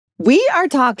We are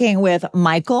talking with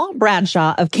Michael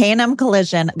Bradshaw of K&M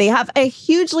Collision. They have a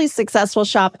hugely successful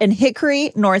shop in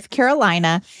Hickory, North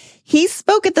Carolina. He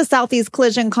spoke at the Southeast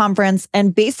Collision Conference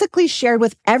and basically shared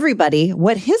with everybody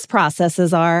what his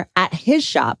processes are at his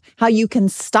shop, how you can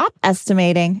stop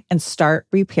estimating and start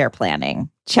repair planning.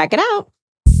 Check it out.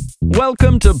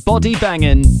 Welcome to Body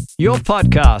Bangin', your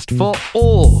podcast for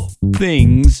all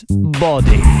things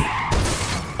body.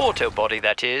 Auto body,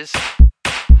 that is.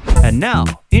 And now,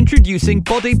 introducing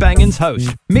Body Bangin's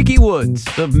host, Mickey Woods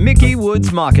of Mickey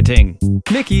Woods Marketing.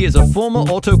 Mickey is a former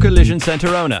auto collision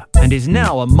center owner and is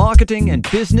now a marketing and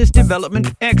business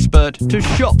development expert to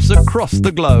shops across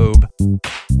the globe.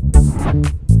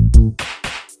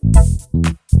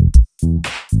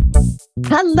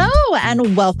 Hello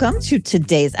and welcome to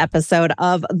today's episode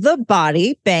of the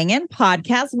Body Bangin'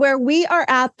 Podcast, where we are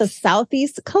at the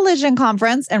Southeast Collision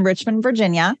Conference in Richmond,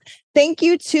 Virginia. Thank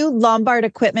you to Lombard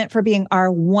Equipment for being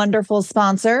our wonderful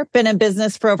sponsor. Been in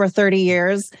business for over 30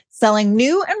 years, selling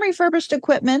new and refurbished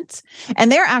equipment.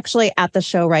 And they're actually at the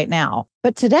show right now.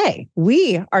 But today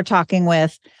we are talking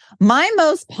with my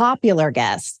most popular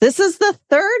guest. This is the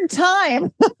third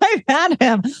time I've had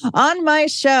him on my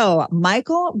show,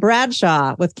 Michael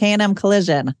Bradshaw with K&M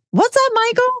Collision. What's up,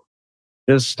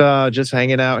 Michael? Just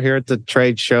hanging out here at the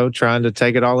trade show, trying to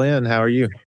take it all in. How are you?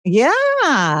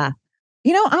 Yeah.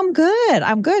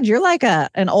 I'm good. You're like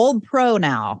an old pro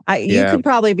now. You could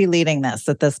probably be leading this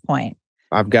at this point.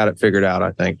 I've got it figured out,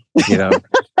 I think.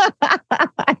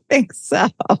 I think so.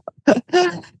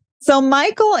 So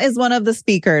Michael is one of the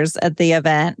speakers at the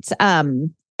event.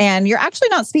 And you're actually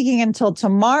not speaking until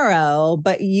tomorrow,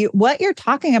 but what you're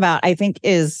talking about, I think,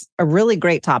 is a really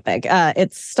great topic.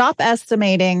 It's stop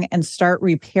estimating and start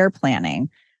repair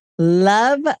planning.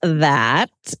 Love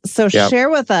that. So Share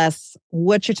with us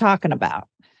what you're talking about.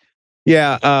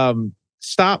 Yeah.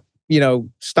 Stop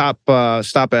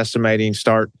estimating,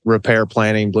 start repair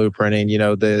planning, blueprinting.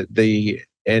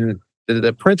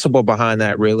 The principle behind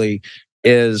that really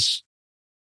is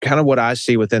kind of what I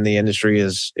see within the industry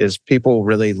is people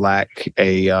really lack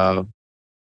a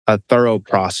thorough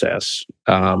process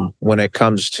when it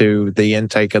comes to the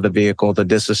intake of the vehicle, the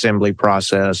disassembly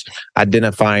process,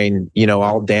 identifying,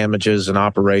 all damages and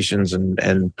operations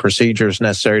and procedures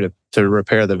necessary to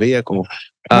repair the vehicle.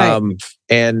 Right.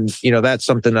 That's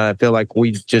something that I feel like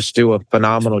we just do a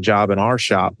phenomenal job in our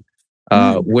shop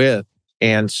with.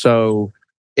 And so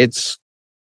it's,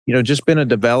 just been a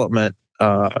development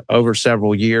over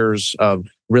several years of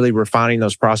really refining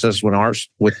those processes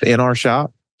within our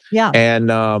shop. Yeah. And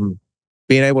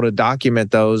being able to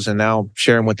document those and now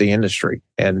share them with the industry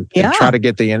and try to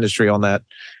get the industry on that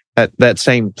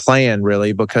same plan,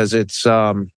 really, because it's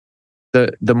the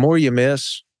more you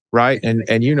miss, right? And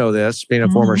this, being a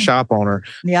former shop owner,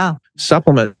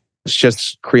 supplements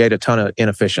just create a ton of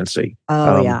inefficiency.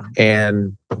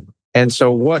 And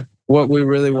so what we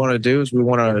really want to do is we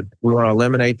want to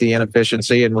eliminate the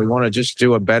inefficiency, and we want to just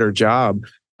do a better job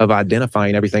of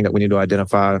identifying everything that we need to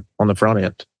identify on the front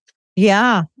end.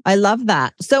 Yeah, I love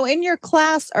that. So in your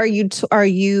class, are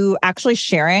you actually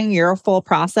sharing your full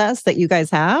process that you guys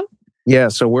have? Yeah,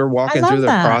 so we're walking through the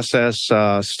process,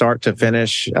 start to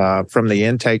finish, from the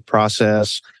intake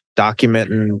process,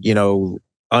 documenting,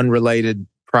 unrelated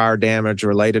prior damage,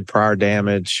 related prior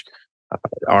damage,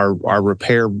 our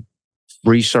repair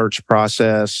research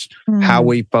process, how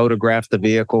we photograph the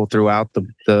vehicle throughout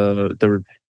the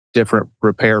different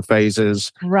repair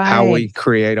phases, how we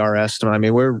create our estimate. I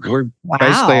mean, we're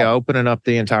basically opening up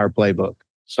the entire playbook.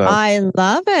 So I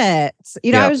love it.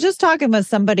 I was just talking with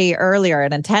somebody earlier,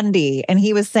 an attendee, and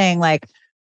he was saying, like,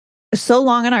 so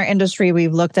long in our industry,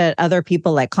 we've looked at other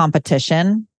people like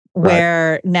competition,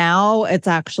 where now it's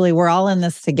actually, we're all in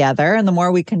this together. And the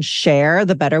more we can share,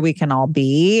 the better we can all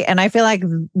be. And I feel like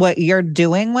what you're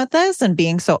doing with this and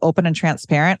being so open and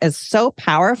transparent is so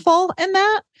powerful in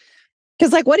that.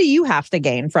 Because, what do you have to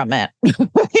gain from it?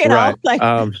 What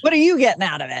are you getting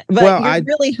out of it? But you're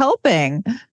really helping.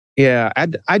 Yeah,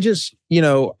 I just,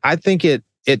 I think it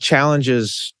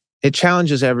challenges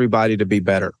everybody to be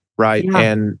better, right? Yeah.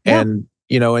 And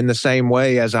in the same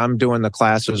way as I'm doing the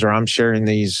classes or I'm sharing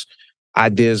these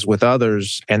ideas with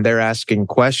others and they're asking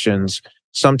questions,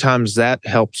 sometimes that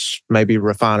helps maybe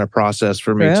refine a process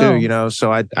for me too.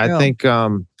 So I think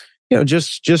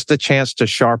just the chance to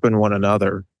sharpen one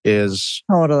another is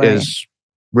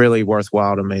really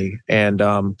worthwhile to me. And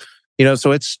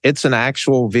so it's an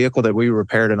actual vehicle that we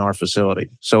repaired in our facility.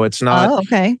 So it's not. Oh,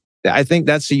 okay. I think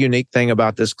that's the unique thing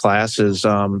about this class is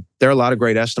there are a lot of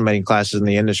great estimating classes in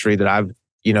the industry that I've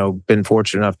been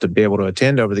fortunate enough to be able to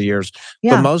attend over the years.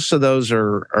 But most of those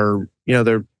are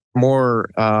they're more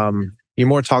you're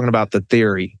more talking about the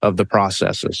theory of the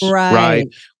processes, right?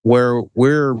 Where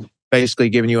we're basically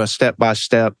giving you a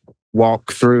step-by-step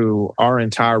walk through our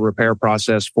entire repair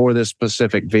process for this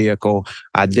specific vehicle,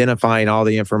 identifying all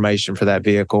the information for that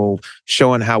vehicle,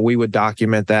 showing how we would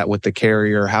document that with the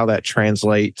carrier, how that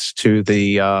translates to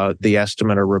the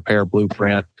estimate or repair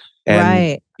blueprint.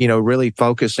 And, really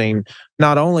focusing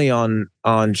not only on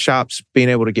shops being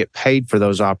able to get paid for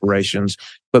those operations,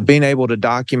 but being able to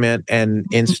document and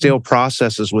instill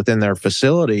processes within their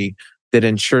facility that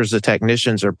ensures the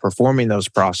technicians are performing those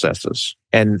processes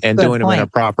and doing them in a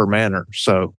proper manner.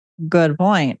 So good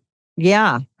point.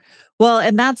 Yeah. Well,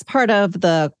 and that's part of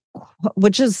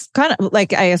which is kind of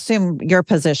like, I assume your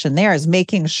position there is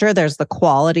making sure there's the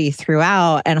quality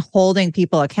throughout and holding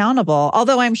people accountable.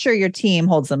 Although I'm sure your team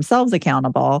holds themselves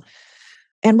accountable.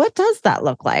 And what does that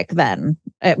look like then?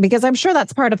 Because I'm sure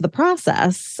that's part of the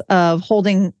process of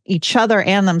holding each other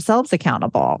and themselves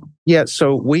accountable. Yeah.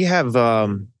 So we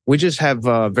just have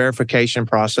verification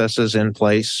processes in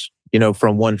place,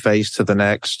 from one phase to the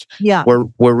next. Yeah.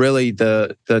 Where really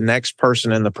the next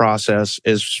person in the process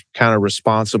is kind of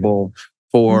responsible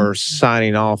for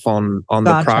signing off on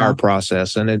the prior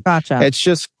process. And it's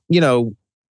just,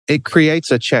 it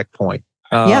creates a checkpoint.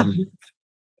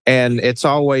 And it's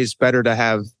always better to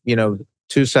have,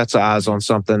 two sets of eyes on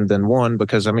something than one,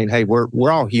 because hey, we're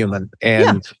all human,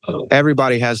 and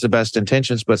everybody has the best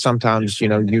intentions, but sometimes,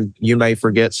 you may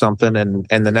forget something and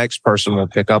the next person will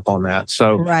pick up on that.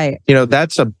 So,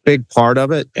 that's a big part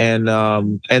of it. And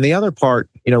the other part,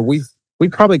 we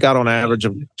probably got on average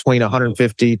of between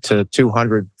 150 to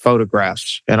 200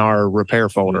 photographs in our repair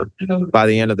folder by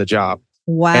the end of the job.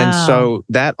 Wow. And so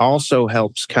that also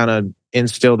helps kind of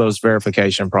instill those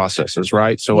verification processes,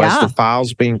 right? So as the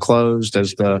file's being closed,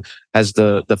 as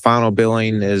the final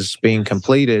billing is being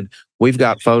completed, we've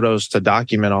got photos to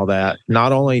document all that,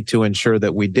 not only to ensure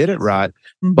that we did it right,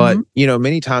 but,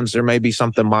 many times there may be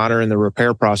something minor in the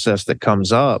repair process that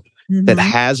comes up that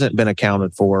hasn't been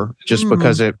accounted for just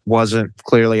because it wasn't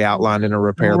clearly outlined in a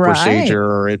repair procedure,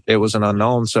 or it was an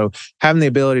unknown. So having the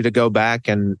ability to go back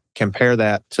and compare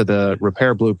that to the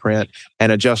repair blueprint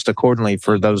and adjust accordingly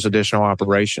for those additional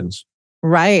operations.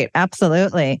 Right.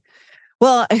 Absolutely.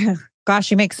 Well, gosh,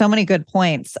 you make so many good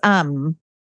points.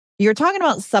 You're talking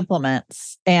about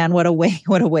supplements and what a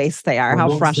waste they are,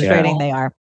 how frustrating they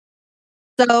are.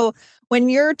 So when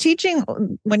you're teaching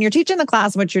the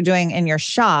class, what you're doing in your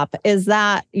shop,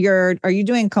 are you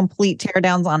doing complete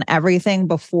teardowns on everything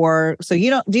before? So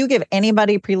do you give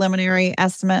anybody preliminary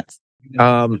estimates?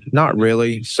 Not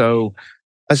really. So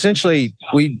essentially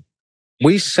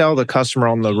we sell the customer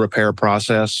on the repair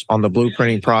process, on the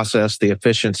blueprinting process, the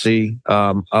efficiency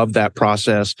of that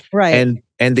process, and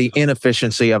the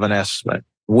inefficiency of an estimate.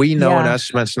 We know an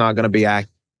estimate's not going to be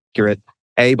accurate,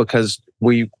 because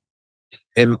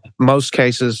in most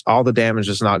cases, all the damage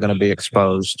is not going to be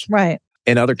exposed. Right.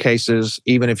 In other cases,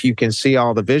 even if you can see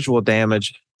all the visual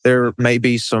damage, there may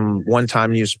be some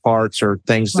one-time use parts or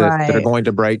things that are going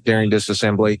to break during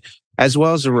disassembly, as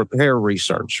well as the repair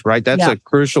research, right? That's a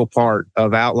crucial part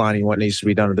of outlining what needs to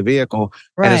be done to the vehicle.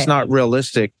 And it's not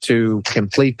realistic to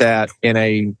complete that in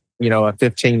a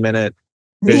 15-minute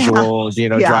visual,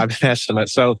 driving estimate.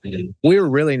 So we're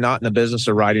really not in the business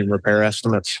of writing repair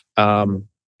estimates.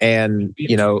 And,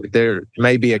 there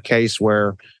may be a case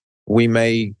where we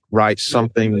may write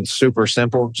something super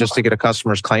simple just to get a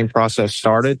customer's claim process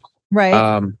started.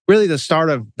 Right. Really the start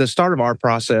of our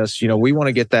process, we want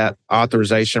to get that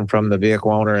authorization from the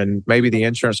vehicle owner, and maybe the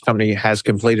insurance company has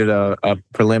completed a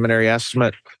preliminary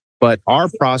estimate. But our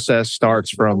process starts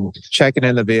from checking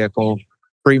in the vehicle,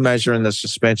 pre-measuring the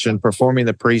suspension, performing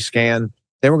the pre-scan.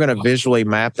 Then we're going to visually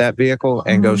map that vehicle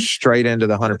and go straight into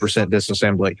the 100%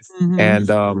 disassembly.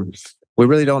 And we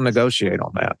really don't negotiate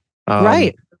on that.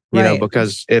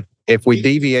 Because if we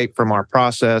deviate from our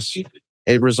process,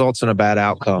 it results in a bad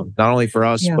outcome, not only for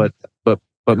us,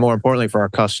 but more importantly for our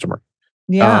customer.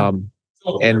 Yeah.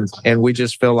 And we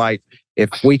just feel like if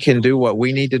we can do what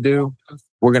we need to do,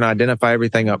 we're going to identify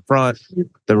everything up front.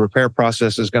 The repair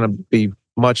process is going to be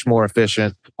much more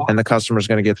efficient, and the customer is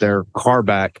going to get their car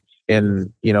back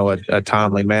in a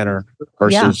timely manner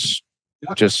versus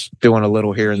just doing a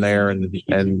little here and there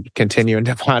and continuing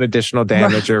to find additional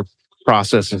damage or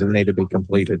processes that need to be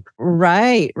completed.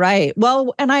 Right.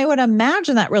 Well, and I would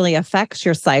imagine that really affects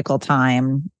your cycle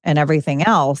time and everything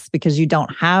else, because you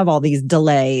don't have all these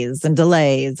delays.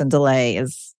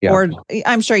 Yeah. Or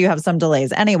I'm sure you have some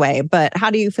delays anyway, but how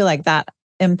do you feel like that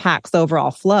impacts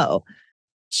overall flow?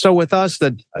 So with us,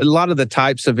 a lot of the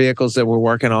types of vehicles that we're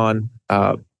working on,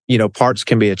 parts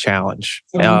can be a challenge.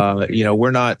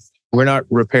 We're not we're not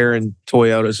repairing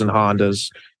Toyotas and Hondas.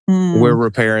 We're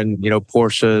repairing,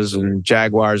 Porsches and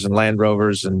Jaguars and Land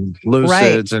Rovers and Lucids.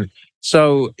 Right. And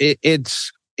so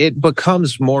it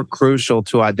becomes more crucial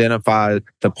to identify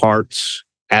the parts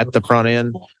at the front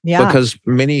end because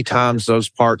many times those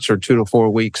parts are 2 to 4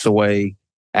 weeks away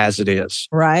as it is.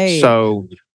 Right. So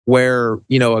where,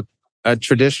 a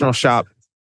traditional shop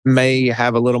may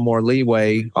have a little more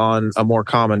leeway on a more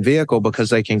common vehicle because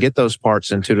they can get those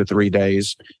parts in 2 to 3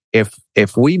 days.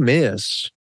 If we miss,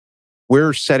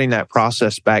 we're setting that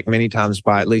process back many times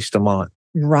by at least a month.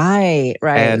 Right.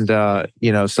 And,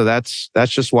 so that's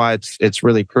just why it's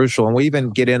really crucial. And we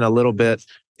even get in a little bit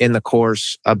in the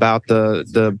course about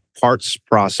the parts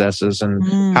processes and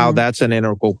how that's an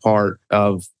integral part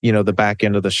of, the back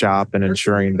end of the shop and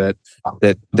ensuring that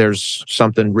there's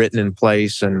something written in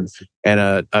place and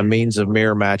a means of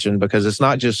mirror matching, because it's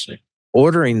not just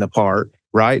ordering the part,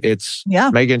 right? It's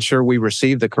making sure we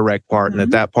receive the correct part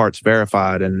and that part's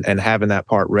verified and having that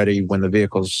part ready when the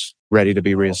vehicle's ready to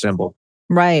be reassembled.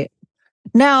 Right.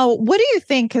 Now, what do you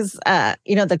think? Because,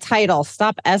 the title,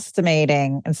 Stop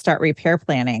Estimating and Start Repair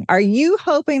Planning. Are you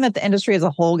hoping that the industry as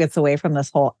a whole gets away from this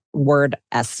whole word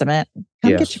estimate?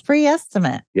 Come get your free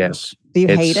estimate. Yes. Do you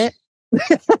hate it?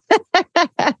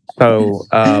 So,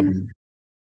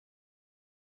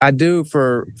 I do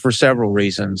for several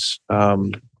reasons.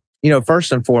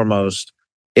 First and foremost,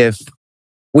 if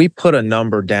we put a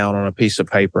number down on a piece of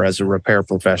paper as a repair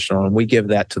professional and we give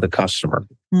that to the customer,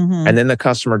 and then the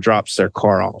customer drops their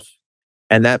car off,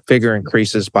 and that figure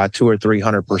increases by 200 or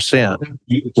 300%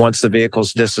 once the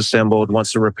vehicle's disassembled,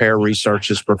 once the repair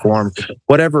research is performed,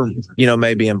 whatever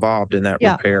may be involved in that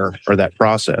repair or that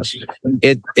process,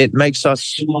 it makes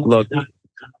us look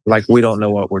like we don't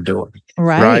know what we're doing.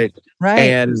 Right.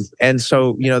 And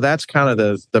so that's kind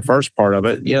of the first part of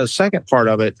it. The second part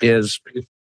of it is,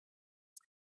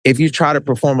 if you try to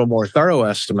perform a more thorough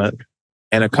estimate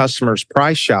and a customer's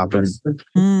price shopping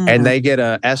and they get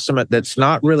an estimate that's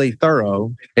not really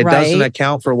thorough, it doesn't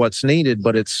account for what's needed,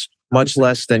 but it's much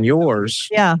less than yours.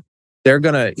 Yeah. They're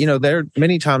going to, they're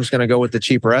many times going to go with the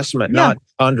cheaper estimate, not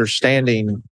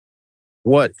understanding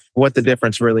what the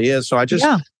difference really is. So I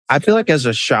feel like as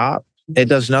a shop, it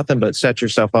does nothing but set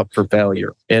yourself up for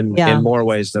failure in more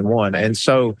ways than one. And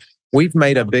so we've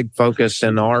made a big focus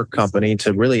in our company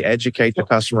to really educate the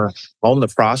customer on the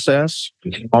process,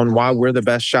 on why we're the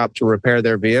best shop to repair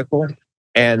their vehicle,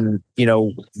 and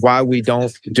why we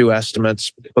don't do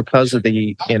estimates because of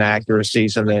the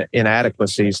inaccuracies and the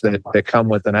inadequacies that come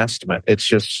with an estimate. It's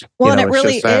just and it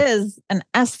really is an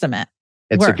estimate.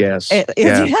 It's a guess. It's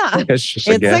just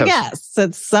a guess. A guess.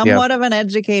 It's somewhat of an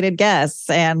educated guess.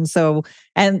 And so,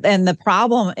 and the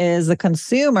problem is the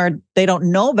consumer, they don't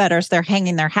know better. So they're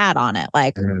hanging their hat on it.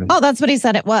 Like, oh, that's what he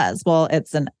said it was. Well,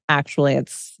 it's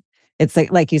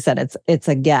like you said, it's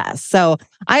a guess. So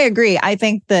I agree. I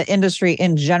think the industry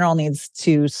in general needs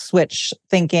to switch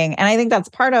thinking. And I think that's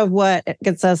part of what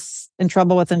gets us in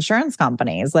trouble with insurance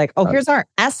companies. Like, oh, here's our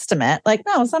estimate. Like,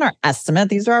 no, it's not our estimate.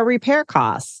 These are our repair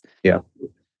costs. Yeah.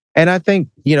 And I think,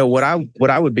 what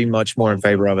I would be much more in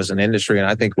favor of as an industry, and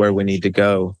I think where we need to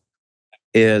go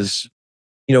is,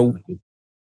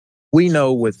 we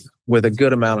know with a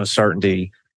good amount of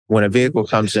certainty when a vehicle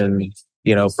comes in,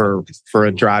 for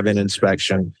a drive-in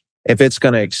inspection, if it's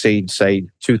going to exceed, say,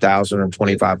 $2,000 or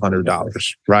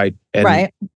 $2,500, right? And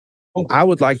I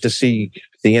would like to see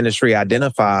the industry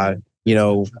identify,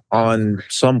 on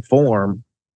some form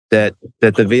that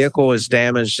the vehicle is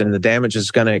damaged and the damage is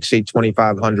going to exceed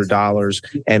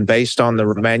 $2,500. And based on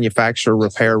the manufacturer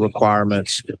repair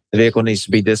requirements, the vehicle needs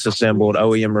to be disassembled,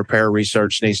 OEM repair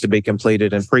research needs to be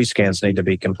completed, and pre-scans need to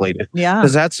be completed. Yeah.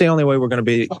 Because that's the only way we're going to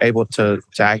be able to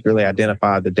accurately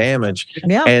identify the damage.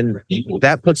 Yeah. And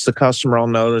that puts the customer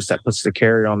on notice, that puts the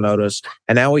carrier on notice.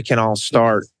 And now we can all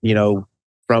start,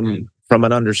 from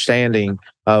an understanding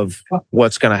of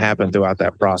what's going to happen throughout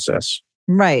that process.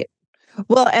 Right.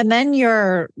 Well, and then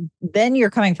you're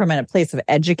coming from a place of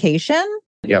education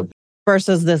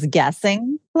versus this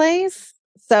guessing place.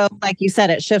 So like you said,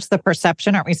 it shifts the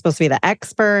perception. Aren't we supposed to be the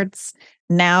experts?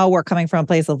 Now we're coming from a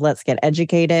place of let's get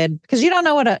educated, because you don't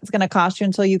know what it's going to cost you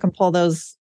until you can pull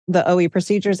the OE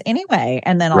procedures anyway.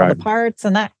 And then all the parts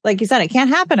and that, like you said, it can't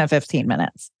happen in 15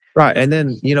 minutes. Right. And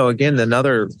then, again,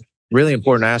 another really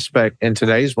important aspect in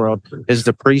today's world is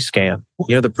the pre-scan.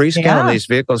 The pre-scan on these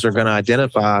vehicles are going to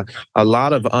identify a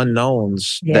lot of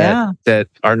unknowns that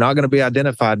are not going to be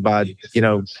identified by,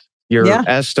 your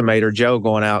estimator, Joe,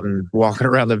 going out and walking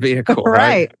around the vehicle.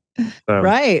 Right. So.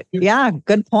 Right. Yeah.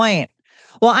 Good point.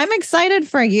 Well, I'm excited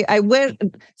for you.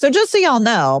 So just so y'all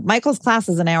know, Michael's class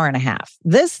is an hour and a half.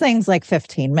 This thing's like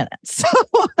 15 minutes. So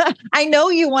I know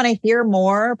you want to hear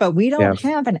more, but we don't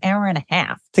have an hour and a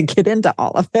half to get into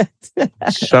all of it.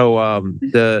 So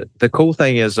the cool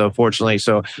thing is, fortunately,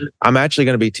 so I'm actually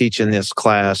going to be teaching this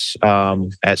class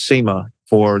at SEMA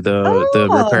for the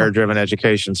Repair Driven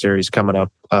Education series coming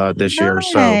up this year.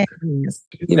 So,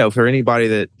 for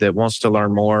anybody that wants to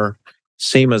learn more,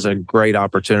 SEMA is a great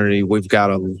opportunity. We've got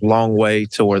a long way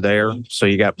till we're there. So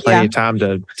you got plenty of time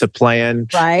to plan,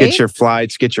 get your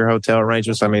flights, get your hotel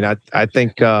arrangements. I mean, I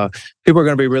think people are going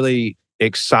to be really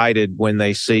excited when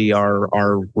they see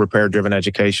our repair driven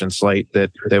education slate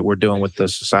that we're doing with the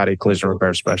Society of Collision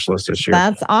Repair Specialists this year.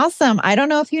 That's awesome. I don't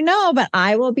know if you know, but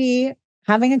I will be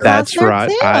having a class. That's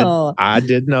right. Too. I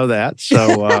did know that.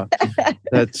 So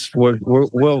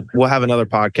we'll have another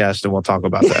podcast and we'll talk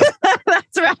about that.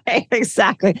 That's right.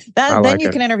 Exactly. Then you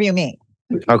can interview me.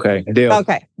 Okay. Deal.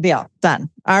 Okay. Deal. Done.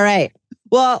 All right.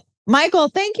 Well, Michael,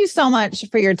 thank you so much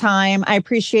for your time. I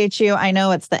appreciate you. I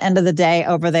know it's the end of the day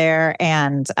over there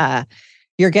and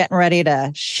you're getting ready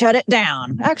to shut it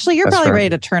down. Actually, you're probably ready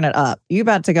to turn it up. You're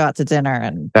about to go out to dinner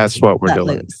and that's what we're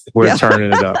doing. Loose. We're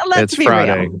turning it up. It's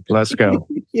Friday. Real. Let's go.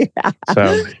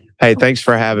 So, hey, thanks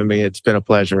for having me. It's been a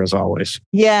pleasure as always.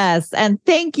 Yes. And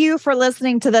thank you for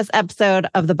listening to this episode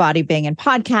of the Body Bangin'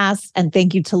 Podcast. And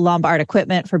thank you to Lombard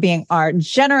Equipment for being our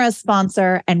generous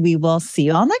sponsor. And we will see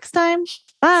you all next time.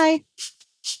 Bye.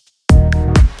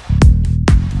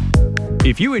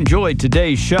 If you enjoyed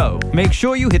today's show, make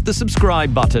sure you hit the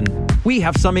subscribe button. We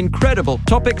have some incredible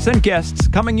topics and guests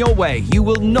coming your way you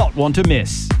will not want to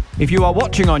miss. If you are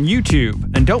watching on YouTube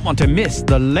and don't want to miss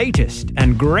the latest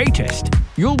and greatest,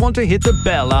 you'll want to hit the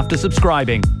bell after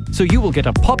subscribing, so you will get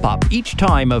a pop-up each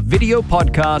time a video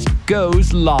podcast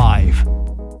goes live.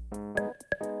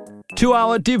 To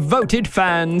our devoted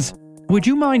fans, would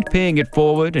you mind paying it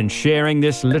forward and sharing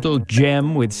this little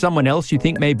gem with someone else you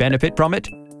think may benefit from it?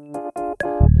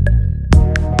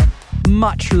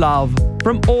 Much love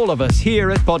from all of us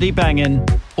here at Body Bangin',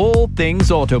 all things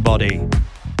auto body.